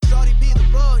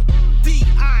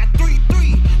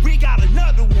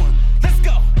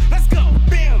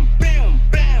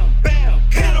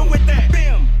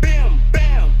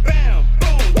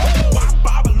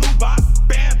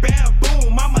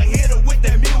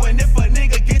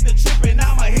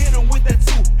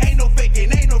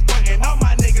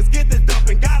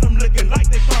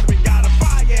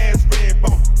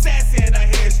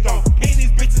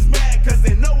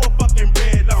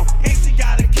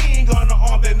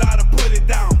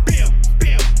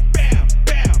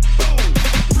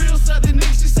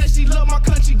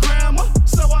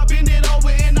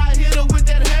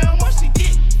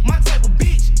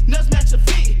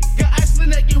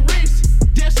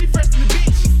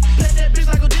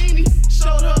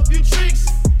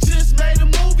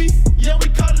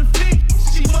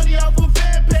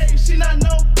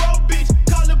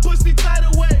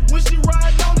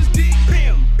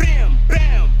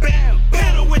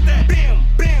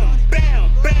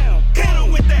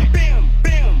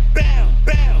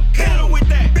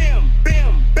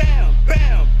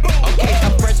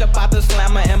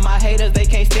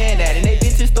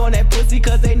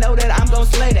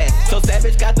that. So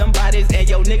Savage got them bodies, and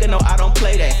yo nigga know I don't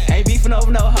play that. Ain't beefing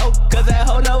over no hoe, cause that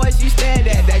hoe know where she stand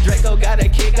at. That Draco got a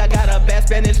kick, I got a bad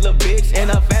Spanish little bitch. And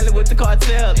a family with the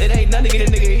cartel, it ain't nothing to get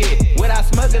a nigga hit. Without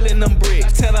smuggling them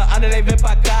bricks. Tell her under they vent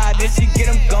by God, then she get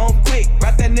them gone quick.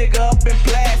 Wrap that nigga up in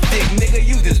plastic, nigga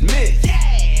you just missed.